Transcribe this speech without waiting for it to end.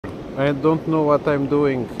I don't know what I'm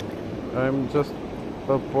doing. I'm just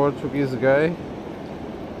a Portuguese guy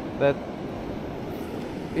that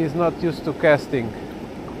is not used to casting.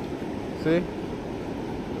 See?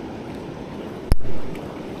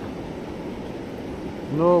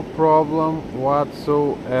 No problem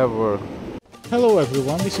whatsoever. Hello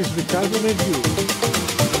everyone, this is Ricardo Review.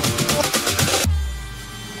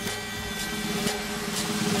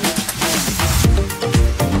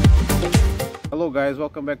 Hello guys,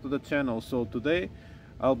 welcome back to the channel. So today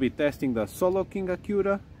I'll be testing the Soloking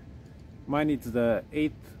Acura. Mine is the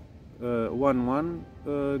 811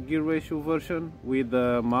 gear ratio version with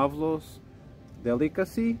the Mavllos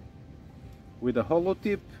Delicacy with a hollow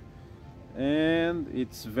tip, and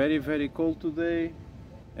it's very cold today,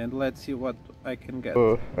 and let's see what I can get.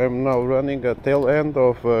 I'm now running a tail end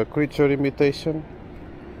of creature imitation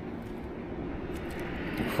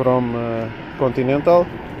from Continental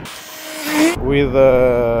with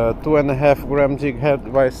a 2.5 gram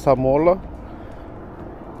Jighead by Samolla.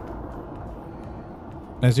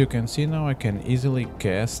 As you can see now, I can easily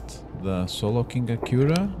cast the Soloking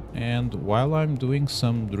Acura, and while I'm doing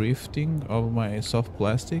some drifting of my soft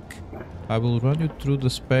plastic, I will run you through the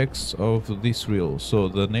specs of this reel. So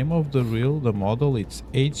the name of the reel, the model, it's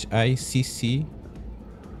HICC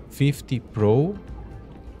 50 Pro.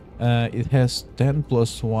 It has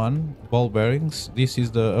 10+1 ball bearings. This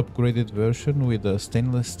is the upgraded version with a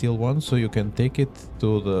stainless steel one, so you can take it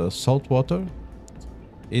to the salt water.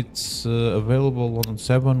 It's available on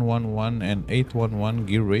 711 and 811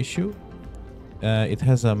 gear ratio. It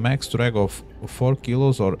has a max drag of 4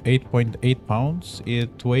 kilos or 8.8 pounds.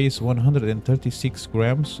 It weighs 136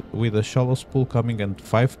 grams with a shallow spool coming at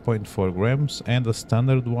 5.4 grams and the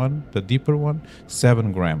standard one, the deeper one,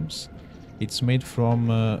 7 grams. It's made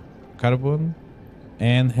from carbon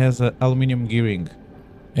and has aluminum gearing.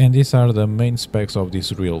 And these are the main specs of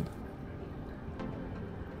this reel.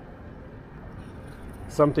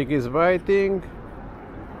 Something is biting.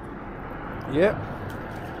 Yeah.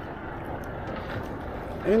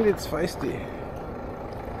 And it's feisty.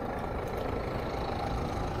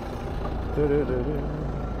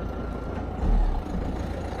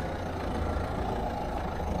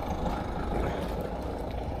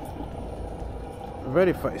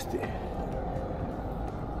 Very feisty.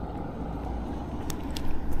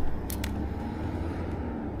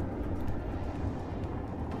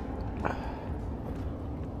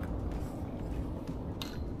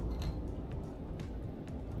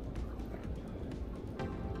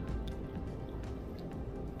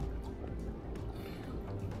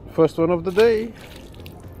 First one of the day.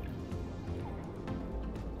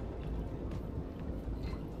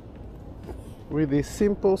 With this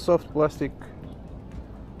simple soft plastic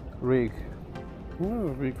rig. Oh,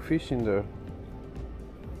 big fish in there.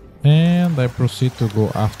 And I proceed to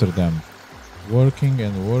go after them, working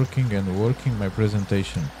my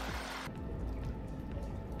presentation.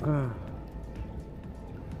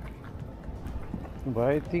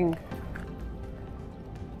 Biting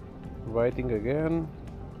again,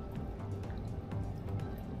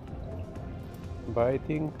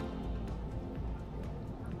 biting.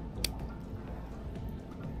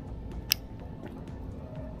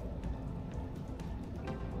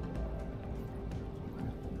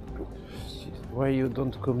 Why you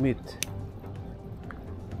don't commit?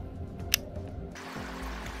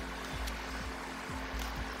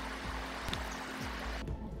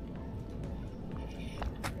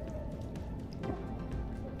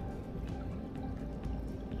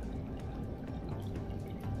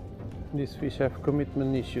 These fish have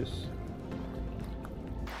commitment issues.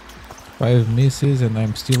 5 misses and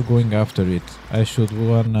I'm still going after it. I should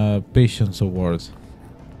win a patience award.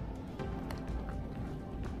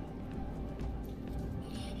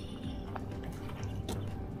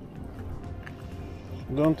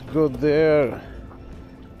 Don't go there.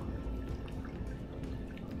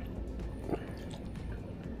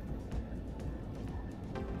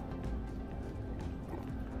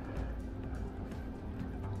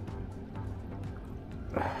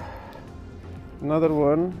 Another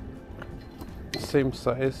one, same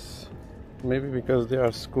size, maybe because they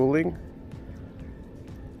are schooling.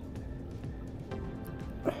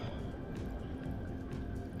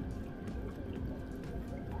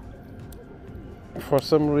 For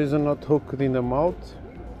some reason not hooked in the mouth,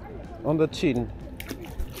 on the chin.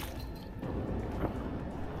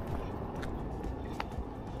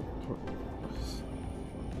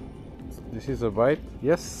 This is a bite.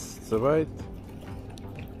 Yes, it's a bite.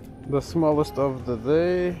 The smallest of the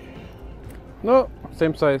day. No,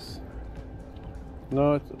 same size.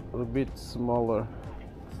 No, it's a bit smaller.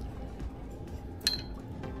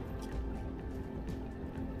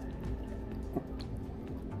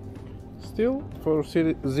 still for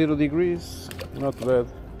 0 degrees, not bad.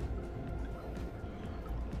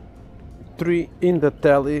 3 in the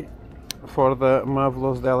tally for the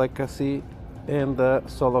Mavllos Delicacy and the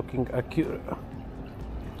Soloking Acura.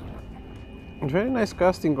 Very nice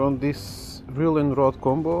casting on this reel and rod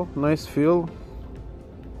combo, nice feel.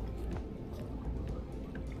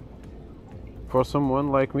 For someone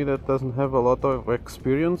like me that doesn't have a lot of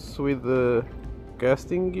experience with the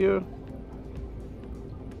casting gear.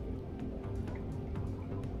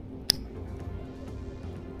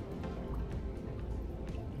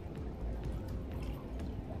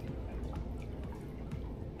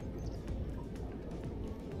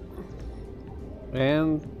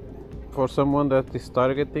 And for someone that is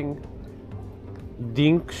targeting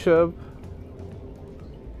dink chub,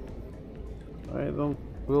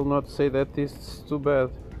 will not say that it's too bad.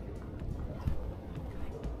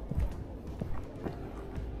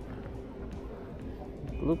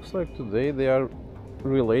 Looks like today they are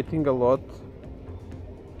relating a lot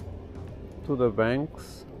to the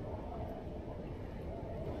banks.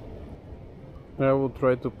 I will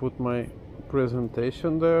try to put my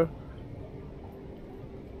presentation there.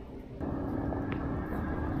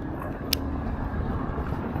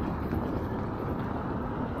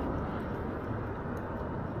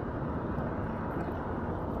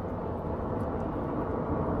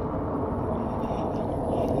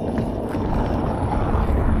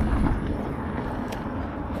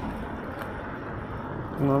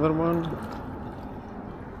 Another one.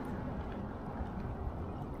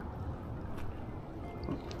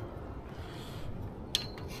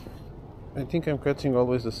 I think I'm catching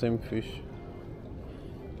always the same fish.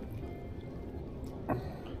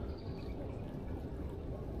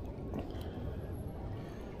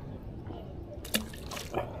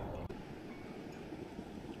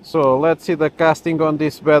 So let's see the casting on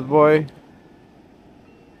this bad boy.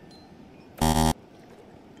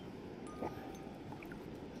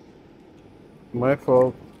 My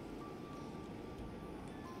fault.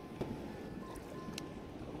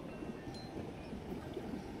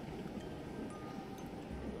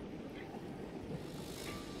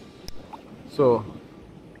 So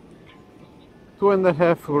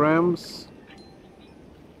 2.5 grams.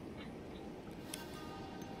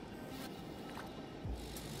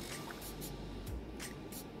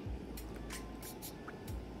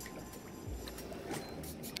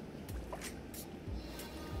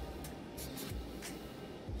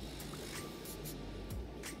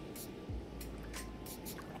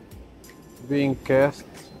 Being cast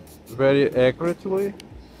very accurately,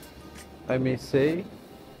 I may say.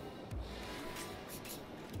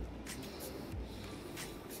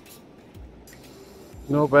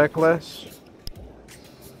 No backlash.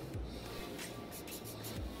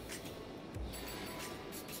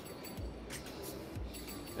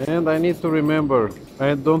 And I need to remember,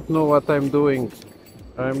 I don't know what I'm doing.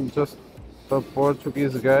 I'm just a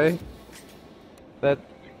Portuguese guy that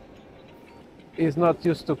is not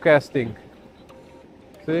used to casting.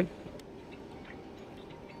 See?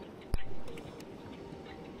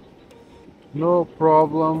 No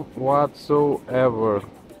problem whatsoever.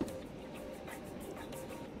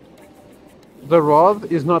 The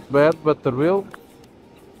rod is not bad, but the reel,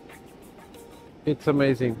 it's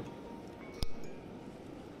amazing.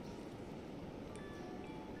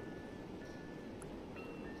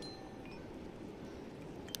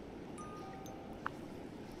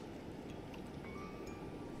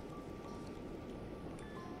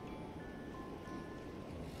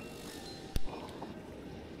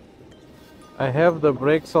 I have the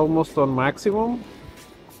brakes almost on maximum.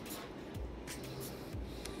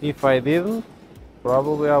 If I didn't,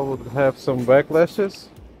 probably I would have some backlashes.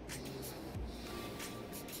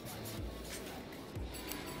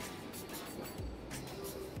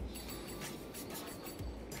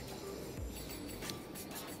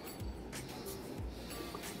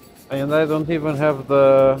 And I don't even have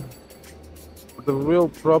the real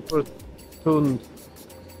proper tuned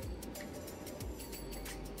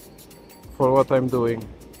for what I'm doing.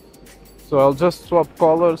 So I'll just swap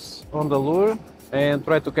colors on the lure and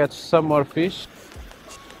try to catch some more fish.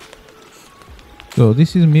 So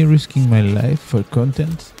this is me risking my life for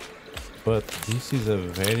content, but this is a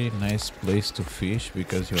very nice place to fish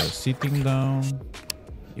because you are sitting down,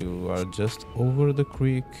 you are just over the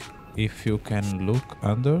creek. If you can look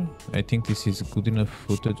under, I think this is good enough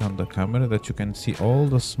footage on the camera that you can see all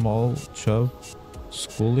the small chub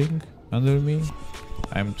schooling under me.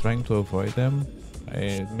 I'm trying to avoid them.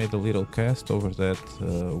 I made a little cast over that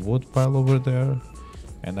wood pile over there,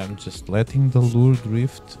 and I'm just letting the lure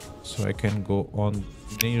drift so I can go on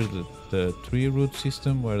near the tree root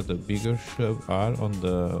system where the bigger chub are on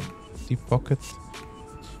the empty pocket,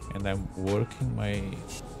 and I'm working my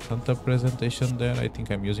Tanta presentation there. I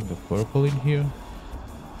think I'm using the purple in here,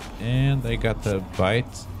 and I got a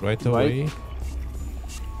bite right away.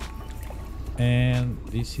 And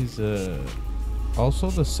this is also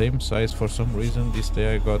the same size for some reason. This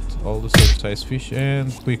day I got all the same size fish,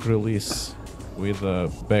 and quick release with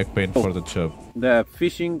a back pain for the chub. The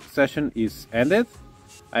fishing session is ended.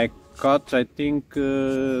 I caught, I think,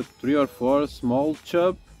 3 or 4 small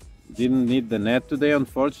chub. Didn't need the net today,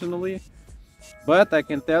 unfortunately. But I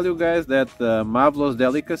can tell you guys that Mavllos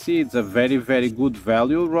Delicacy, it's a very good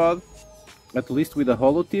value rod, at least with a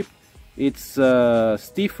hollow tip. It's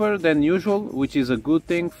stiffer than usual, which is a good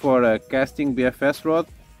thing for a casting BFS rod.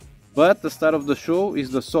 But the star of the show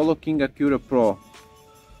is the Soloking Acura Pro.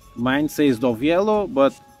 Mine says Dove Yellow,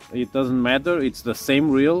 but it doesn't matter, it's the same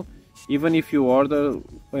reel. Even if you order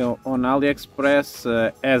on AliExpress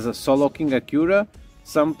as a Soloking Acura,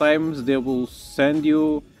 sometimes they will send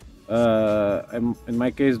you, in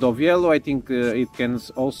my case Dove Yellow, I think it can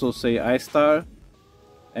also say iStar.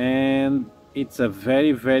 And it's a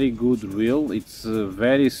very good reel. It's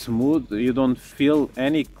very smooth, you don't feel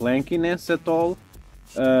any clankiness at all.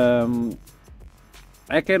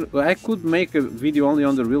 I could make a video only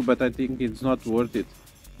on the reel, but I think it's not worth it,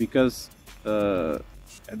 because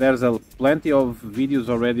there's plenty of videos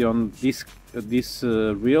already on this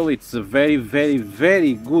reel. It's a very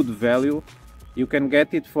good value. You can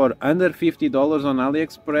get it for under $50 on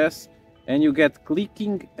AliExpress, and you get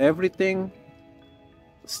clicking everything,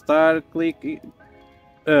 star click,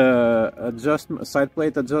 adjustment, side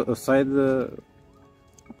plate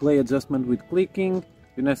play adjustment with clicking.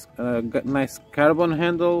 Nice carbon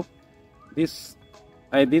handle. This,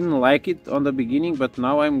 I didn't like it on the beginning, but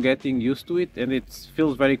now I'm getting used to it, and it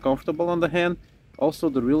feels very comfortable on the hand. Also,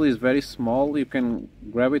 the reel is very small, you can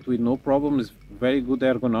grab it with no problem. It's very good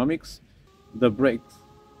ergonomics. The brakes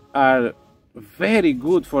are very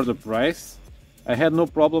good for the price. I had no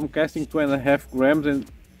problem casting 2.5 grams,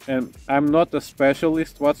 and I'm not a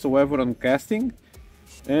specialist whatsoever on casting.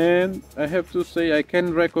 And I have to say, I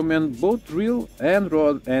can recommend both reel and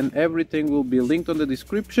rod, and everything will be linked on the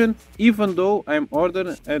description, even though I'm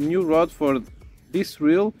ordering a new rod for this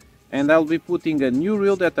reel, and I'll be putting a new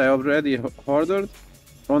reel that I already ordered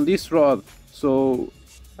on this rod. So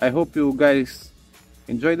I hope you guys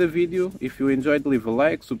enjoyed the video. If you enjoyed, leave a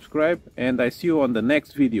like, subscribe, and I see you on the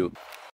next video.